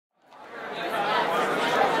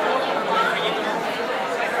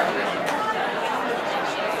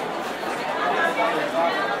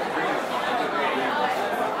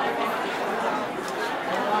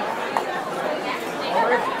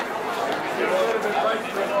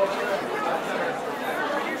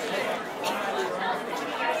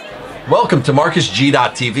Welcome to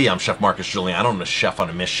MarcusG.tv. I'm Chef Marcus Guiliano. I'm a chef on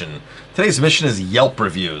a mission. Today's mission is Yelp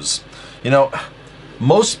reviews. You know,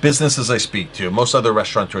 most businesses I speak to, most other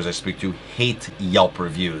restaurateurs I speak to, hate Yelp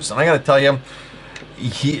reviews. And I gotta tell you,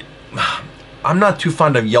 I'm not too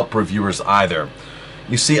fond of Yelp reviewers either.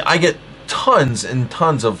 You see, I get tons and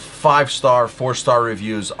tons of 5-star, 4-star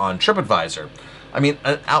reviews on TripAdvisor. I mean,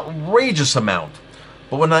 an outrageous amount.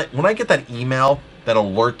 But when I get that email, that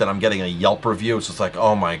alert that I'm getting a Yelp review, it's just like,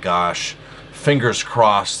 oh my gosh, fingers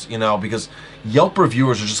crossed, you know, because Yelp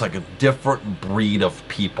reviewers are just like a different breed of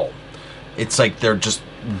people. It's like they're just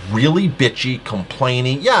really bitchy,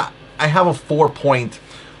 complaining. Yeah, I have a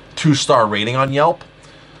 4.2-star rating on Yelp.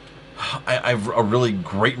 I have a really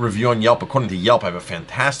great review on Yelp. According to Yelp, I have a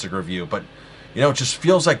fantastic review, but you know, it just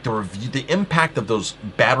feels like the impact of those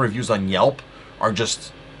bad reviews on Yelp are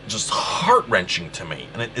just heart-wrenching to me,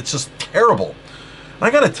 and it's just terrible. And I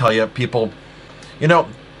gotta tell you, people, you know,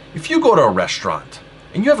 if you go to a restaurant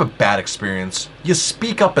and you have a bad experience, you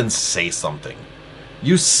speak up and say something.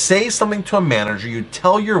 You say something to a manager, you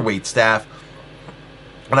tell your waitstaff,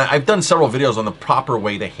 and I've done several videos on the proper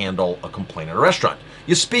way to handle a complaint at a restaurant.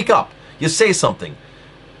 You speak up, you say something.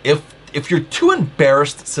 If you're too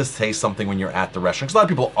embarrassed to say something when you're at the restaurant, because a lot of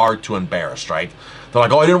people are too embarrassed, right? They're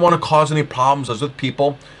like, oh, I didn't want to cause any problems, I was with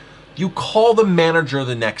people. You call the manager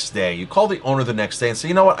the next day, you call the owner the next day and say,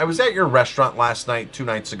 you know what, I was at your restaurant last night, 2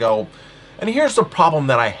 nights ago, and here's the problem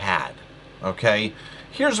that I had, okay?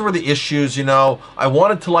 Here's where the issues, you know, I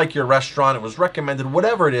wanted to like your restaurant, it was recommended,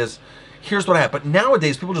 whatever it is, here's what I had. But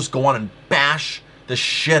nowadays, people just go on and bash the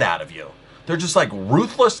shit out of you. They're just like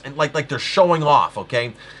ruthless and like they're showing off,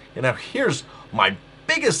 okay? You know, here's my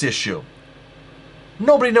biggest issue.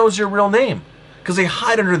 Nobody knows your real name, because they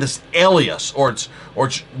hide under this alias, or it's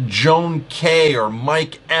Joan K or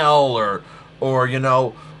Mike L or you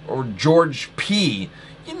know, or George P,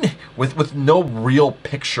 with no real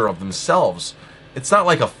picture of themselves. It's not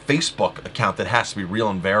like a Facebook account that has to be real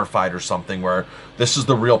and verified or something, where this is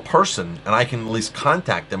the real person and I can at least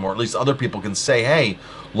contact them, or at least other people can say, hey,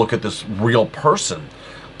 look at this real person.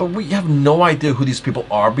 But we have no idea who these people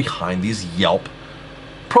are behind these Yelp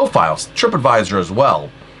profiles, TripAdvisor as well.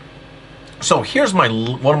 So here's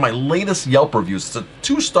one of my latest Yelp reviews. It's a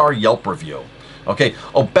 2-star Yelp review. Okay.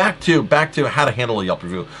 Oh, back to how to handle a Yelp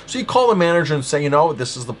review. So you call the manager and say, you know,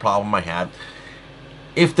 this is the problem I had.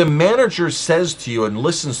 If the manager says to you and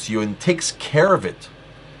listens to you and takes care of it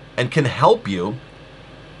and can help you,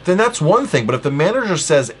 then that's one thing. But if the manager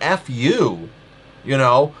says F you, you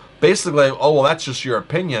know, basically, oh, well, that's just your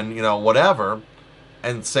opinion, you know, whatever,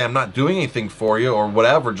 and say I'm not doing anything for you or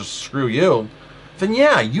whatever, just screw you, then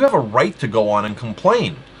yeah, you have a right to go on and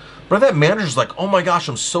complain. But if that manager's like, oh my gosh,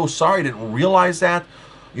 I'm so sorry, I didn't realize that,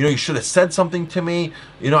 you know, you should have said something to me,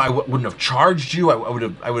 you know, I wouldn't have charged you, I would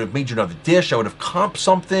have made you another dish, I would have comped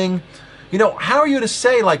something, you know, how are you to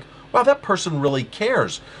say like, wow, that person really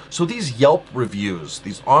cares? So these Yelp reviews,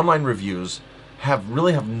 these online reviews, it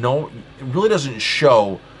really doesn't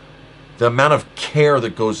show the amount of care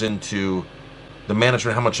that goes into the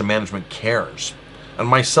management, how much the management cares. And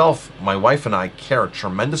myself, my wife and I care a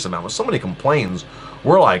tremendous amount. When somebody complains,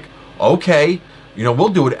 we're like, okay, you know, we'll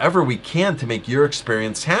do whatever we can to make your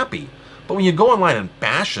experience happy. But when you go online and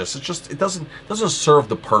bash us, it doesn't serve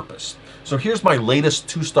the purpose. So here's my latest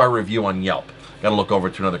 2-star review on Yelp. Gotta look over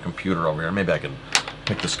to another computer over here. Maybe I can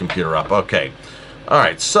pick this computer up. Okay. All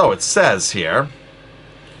right, so it says here,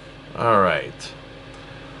 all right.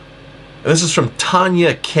 This is from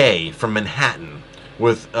Tanya K from Manhattan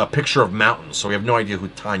with a picture of mountains. So we have no idea who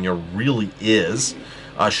Tanya really is.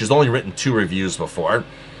 She's only written 2 reviews before.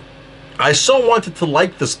 I so wanted to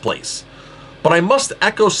like this place, but I must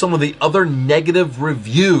echo some of the other negative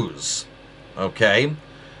reviews. Okay?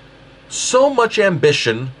 So much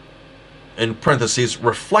ambition, in parentheses,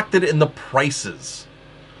 reflected in the prices.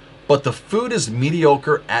 But the food is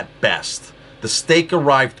mediocre at best. The steak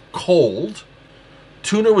arrived cold.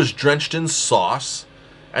 Tuna was drenched in sauce,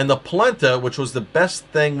 and the polenta, which was the best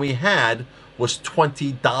thing we had, was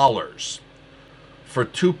 $20 for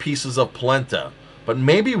 2 pieces of polenta. But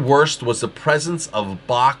maybe worst was the presence of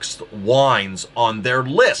boxed wines on their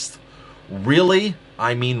list. Really?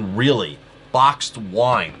 I mean really. Boxed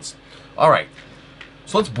wines. All right,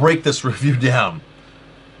 so let's break this review down.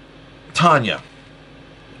 Tanya,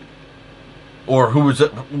 or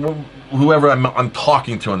whoever I'm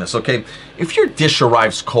talking to on this, okay? If your dish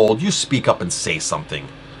arrives cold, you speak up and say something.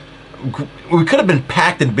 We could have been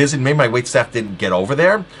packed and busy. Maybe my waitstaff didn't get over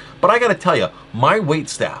there. But I got to tell you, my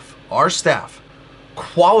waitstaff, our staff,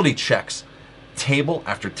 quality checks table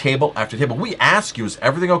after table after table. We ask you, is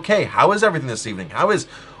everything okay? How is everything this evening?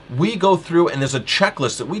 We go through and there's a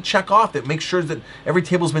checklist that we check off that makes sure that every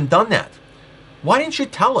table's been done that. Why didn't you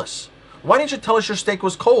tell us? Why didn't you tell us your steak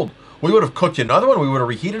was cold? We would have cooked you another one. We would have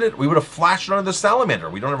reheated it. We would have flashed it under the salamander.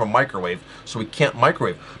 We don't have a microwave, so we can't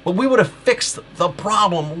microwave. But we would have fixed the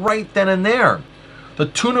problem right then and there. The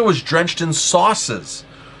tuna was drenched in sauces.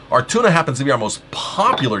 Our tuna happens to be our most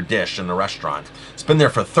popular dish in the restaurant. It's been there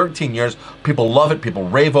for 13 years. People love it. People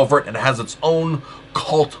rave over it. And it has its own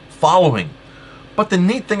cult following. But the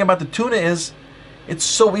neat thing about the tuna is it's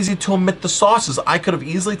so easy to omit the sauces. I could have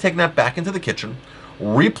easily taken that back into the kitchen,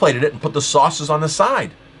 replated it, and put the sauces on the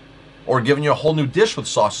side. Or given you a whole new dish with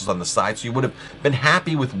sauces on the side so you would have been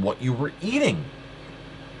happy with what you were eating.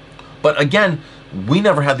 But again, we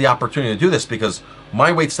never had the opportunity to do this because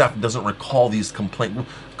my wait staff doesn't recall these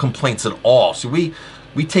complaints at all. So we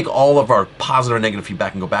take all of our positive and negative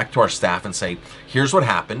feedback and go back to our staff and say, here's what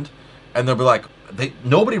happened. And they'll be like,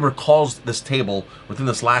 nobody recalls this table within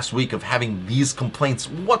this last week of having these complaints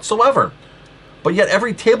whatsoever. But yet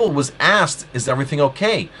every table was asked, is everything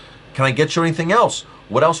okay? Can I get you anything else?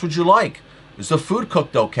 What else would you like? Is the food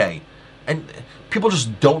cooked okay? And people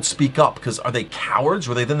just don't speak up because are they cowards?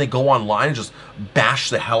 Or then they go online and just bash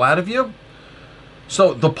the hell out of you?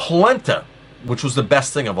 So the polenta, which was the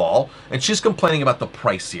best thing of all, and she's complaining about the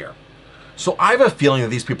price here. So I have a feeling that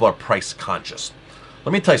these people are price conscious.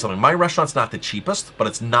 Let me tell you something. My restaurant's not the cheapest, but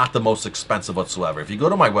it's not the most expensive whatsoever. If you go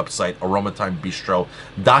to my website,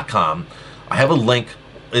 aromathymebistro.com, I have a link.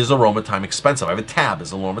 Is Aroma Thyme expensive? I have a tab.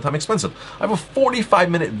 Is Aroma Thyme expensive? I have a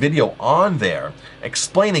 45-minute video on there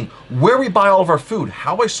explaining where we buy all of our food,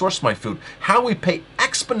 how I source my food, how we pay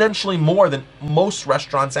exponentially more than most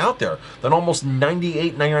restaurants out there, than almost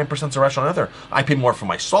 98, 99% of restaurants out there. I pay more for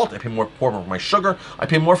my salt. I pay more for my sugar. I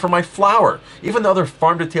pay more for my flour. Even the other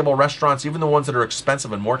farm-to-table restaurants, even the ones that are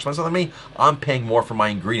expensive and more expensive than me, I'm paying more for my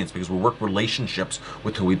ingredients because we work relationships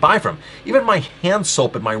with who we buy from. Even my hand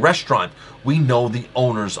soap at my restaurant, we know the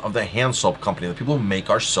owners of the hand soap company, the people who make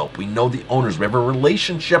our soap. We know the owners. We have a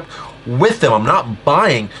relationship with them. I'm not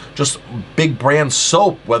buying just big brand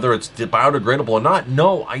soap, whether it's biodegradable or not.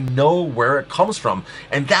 No, I know where it comes from.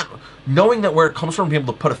 And that knowing that where it comes from, being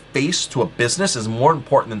able to put a face to a business is more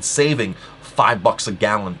important than saving $5 a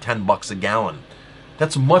gallon, $10 a gallon.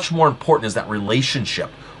 That's much more important is that relationship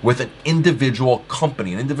with an individual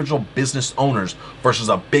company, an individual business owners versus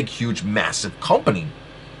a big, huge, massive company.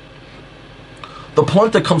 The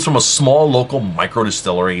polenta comes from a small local micro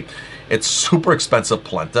distillery. It's super expensive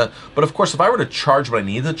polenta, but of course, if I were to charge what I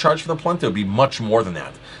needed to charge for the polenta, it would be much more than that.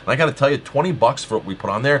 And I got to tell you, $20 for what we put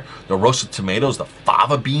on there. The roasted tomatoes, the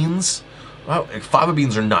fava beans. Well, fava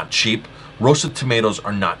beans are not cheap. Roasted tomatoes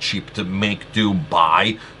are not cheap to make, do,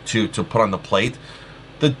 buy, to put on the plate.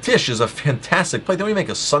 The dish is a fantastic plate. Then we make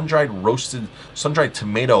a sun-dried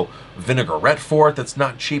tomato vinaigrette for it. That's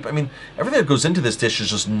not cheap. I mean, everything that goes into this dish is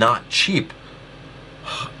just not cheap.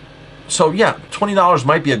 So yeah, $20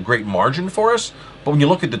 might be a great margin for us, but when you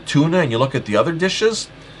look at the tuna and you look at the other dishes,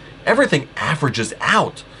 everything averages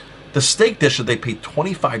out. The steak dish that they paid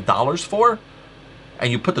 $25 for,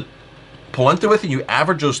 and you put the polenta with it, and you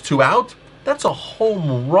average those two out, that's a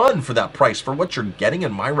home run for that price. For what you're getting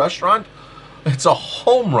in my restaurant, it's a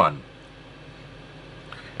home run.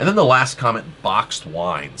 And then the last comment, boxed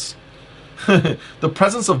wines. The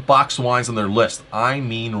presence of boxed wines on their list, I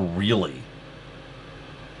mean really.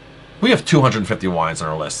 We have 250 wines on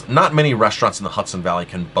our list. Not many restaurants in the Hudson Valley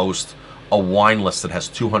can boast a wine list that has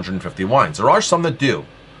 250 wines. There are some that do,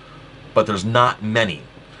 but there's not many.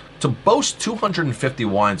 To boast 250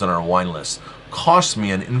 wines on our wine list costs me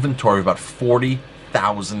an inventory of about $40,000.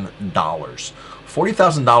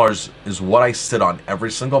 $40,000 is what I sit on every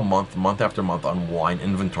single month, month after month on wine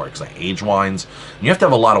inventory because I age wines. And you have to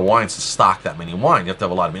have a lot of wines to stock that many wine. You have to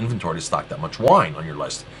have a lot of inventory to stock that much wine on your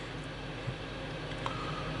list.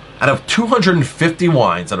 Out of 250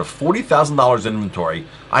 wines, out of $40,000 inventory,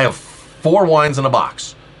 I have 4 wines in a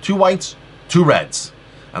box. 2 whites, 2 reds.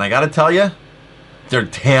 And I gotta tell you, they're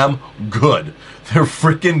damn good. They're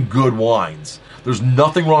freaking good wines. There's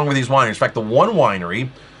nothing wrong with these wineries. In fact, the one winery,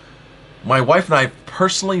 my wife and I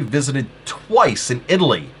personally visited twice in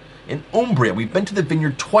Italy, in Umbria. We've been to the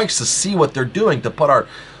vineyard twice to see what they're doing, to put our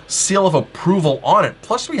seal of approval on it.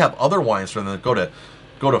 Plus, we have other wines from them that go to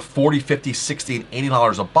 $40, $50, $60, and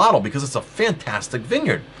 $80 a bottle because it's a fantastic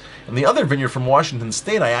vineyard. And the other vineyard from Washington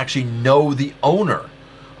State, I actually know the owner.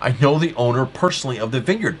 I know the owner personally of the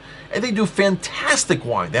vineyard. And they do fantastic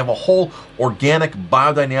wine. They have a whole organic,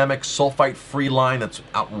 biodynamic, sulfite-free line that's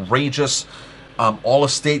outrageous, all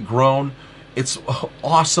estate grown. It's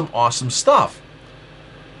awesome, awesome stuff.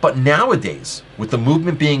 But nowadays, with the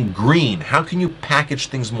movement being green, how can you package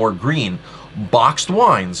things more green? Boxed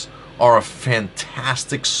wines are a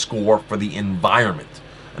fantastic score for the environment,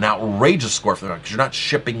 an outrageous score for the environment, because you're not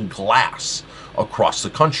shipping glass across the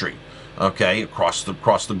country, okay, across the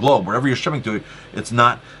globe, wherever you're shipping to. It's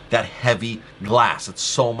not that heavy glass. It's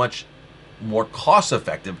so much more cost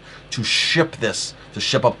effective to ship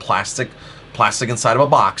a plastic inside of a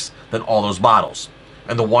box than all those bottles.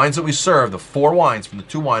 And the wines that we serve, the 4 wines from the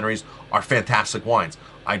 2 wineries, are fantastic wines.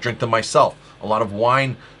 I drink them myself. A lot of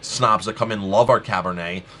wine snobs that come in love our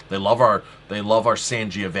Cabernet. They love our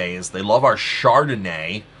Sangiovese. They love our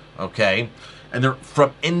Chardonnay. Okay, and they're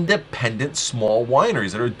from independent small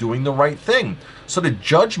wineries that are doing the right thing. So to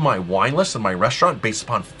judge my wine list and my restaurant based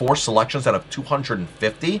upon 4 selections out of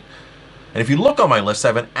 250, and if you look on my list, I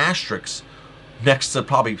have an asterisk next to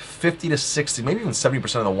probably 50 to 60, maybe even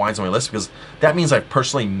 70% of the wines on my list, because that means I've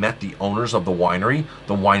personally met the owners of the winery,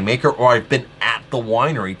 the winemaker, or I've been at the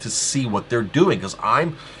winery to see what they're doing, because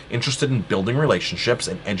I'm interested in building relationships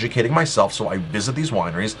and educating myself. So I visit these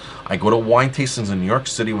wineries. I go to wine tastings in New York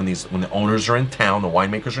City when the owners are in town, the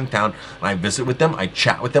winemakers are in town, and I visit with them, I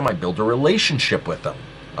chat with them, I build a relationship with them,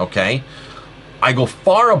 okay? I go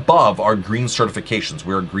far above our green certifications.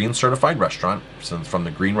 We're a green certified restaurant from the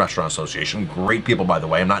Green Restaurant Association. Great people, by the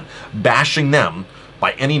way. I'm not bashing them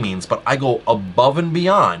by any means, but I go above and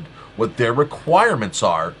beyond what their requirements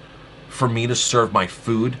are for me to serve my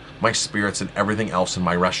food, my spirits, and everything else in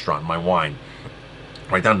my restaurant, my wine.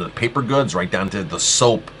 Right down to the paper goods, right down to the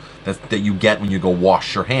soap that you get when you go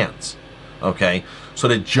wash your hands. Okay? So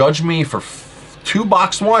to judge me for 2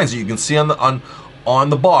 boxed wines that you can see on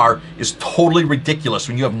the bar is totally ridiculous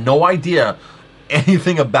when you have no idea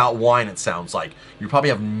anything about wine, it sounds like. You probably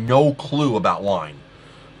have no clue about wine.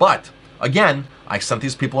 But, again, I sent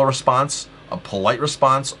these people a response, a polite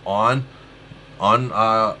response on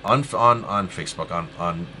Facebook,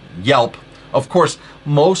 on Yelp. Of course,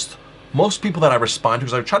 most people that I respond to,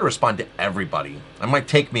 because I try to respond to everybody. It might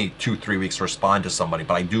take me 2-3 weeks to respond to somebody,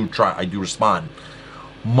 but I do respond.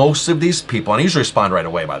 Most of these people, and I usually respond right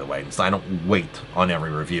away, by the way, so I don't wait on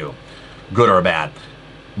every review, good or bad.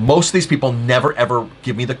 Most of these people never ever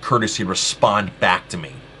give me the courtesy to respond back to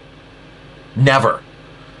me. Never.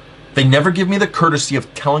 They never give me the courtesy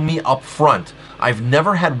of telling me up front. I've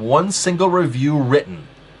never had one single review written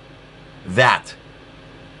that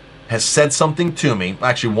has said something to me,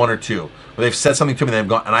 actually 1 or 2, where they've said something to me and they've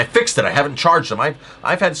gone, and I fixed it. I haven't charged them.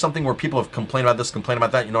 I've had something where people have complained about this, complained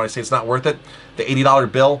about that. You know what I say? It's not worth it. The $80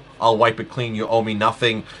 bill, I'll wipe it clean. You owe me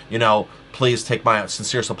nothing. You know, please take my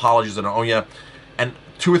sincerest apologies. I don't owe you. And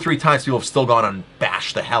 2 or 3 times people have still gone and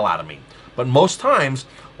bashed the hell out of me. But most times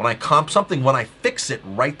when I comp something, when I fix it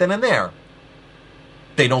right then and there,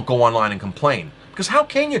 they don't go online and complain. Because how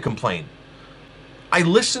can you complain? I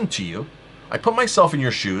listened to you. I put myself in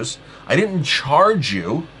your shoes. I didn't charge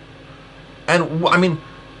you. And I mean,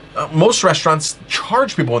 most restaurants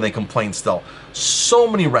charge people when they complain still.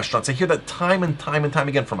 So many restaurants, I hear that time and time and time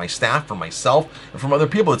again from my staff, from myself, and from other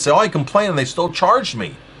people that say, oh, I complain and they still charged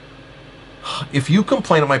me. If you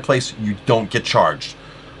complain at my place, you don't get charged.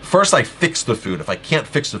 First, I fix the food. If I can't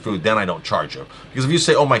fix the food, then I don't charge you. Because if you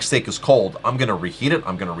say, oh, my steak is cold, I'm going to reheat it,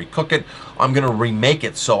 I'm going to recook it, I'm going to remake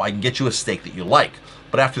it so I can get you a steak that you like.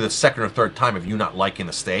 But after the 2nd or 3rd time of you not liking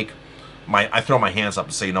the steak, I throw my hands up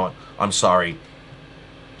and say, you know what, I'm sorry.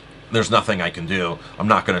 There's nothing I can do. I'm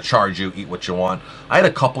not going to charge you. Eat what you want. I had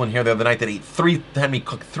a couple in here the other night that had me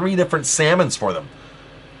cook 3 different salmons for them.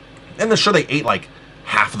 And sure, they ate like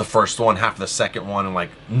half of the first one, half of the second one, and like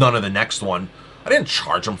none of the next one. I didn't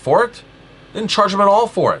charge them for it. I didn't charge them at all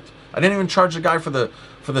for it. I didn't even charge the guy for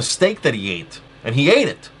the steak that he ate. And he ate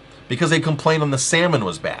it because they complained on the salmon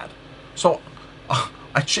was bad. So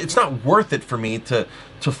it's not worth it for me to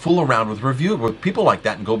fool around with people like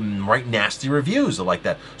that and go and write nasty reviews like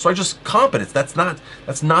that. So I just comp it. That's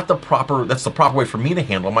the proper way for me to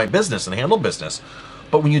handle my business and handle business.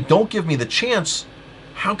 But when you don't give me the chance,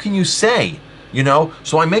 how can you say? You know,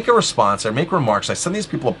 so I make a response, I make remarks, I send these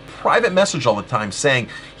people a private message all the time saying,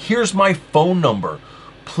 here's my phone number.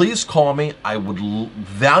 Please call me. I would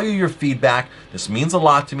value your feedback. This means a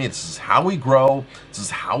lot to me. This is how we grow. This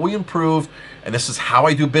is how we improve. And this is how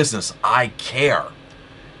I do business. I care.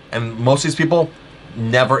 And most of these people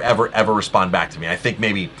never, ever, ever respond back to me. I think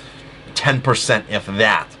maybe 10%, if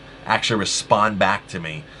that, actually respond back to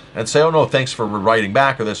me and say, oh no, thanks for writing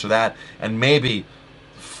back or this or that. And maybe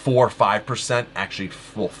 4 or 5% actually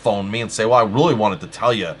will phone me and say, well, I really wanted to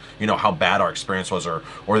tell you, you know, how bad our experience was or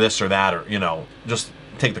this or that, or, you know, just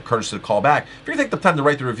take the courtesy to call back. If you take the time to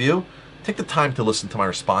write the review, take the time to listen to my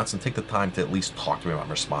response and take the time to at least talk to me about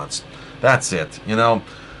my response. That's it. You know,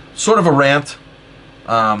 sort of a rant.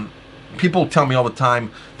 People tell me all the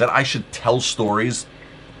time that I should tell stories.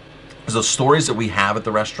 The stories that we have at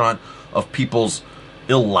the restaurant of people's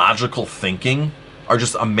illogical thinking are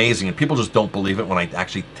just amazing, and people just don't believe it when I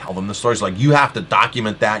actually tell them the stories. Like, you have to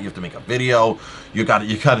document that, you have to make a video, you got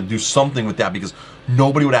to do something with that, because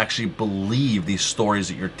nobody would actually believe these stories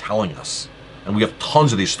that you're telling us. And we have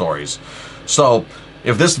tons of these stories. So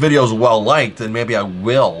if this video is well liked, then maybe I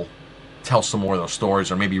will tell some more of those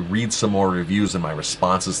stories, or maybe read some more reviews and my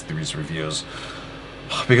responses to these reviews.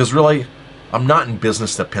 Because really, I'm not in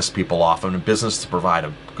business to piss people off. I'm in business to provide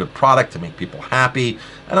a good product, to make people happy,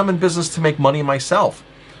 and I'm in business to make money myself.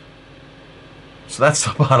 So that's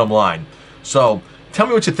the bottom line. So tell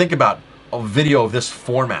me what you think about a video of this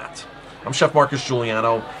format. I'm Chef Marcus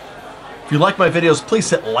Guiliano. If you like my videos, please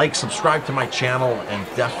hit like, subscribe to my channel, and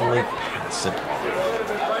definitely pass it on.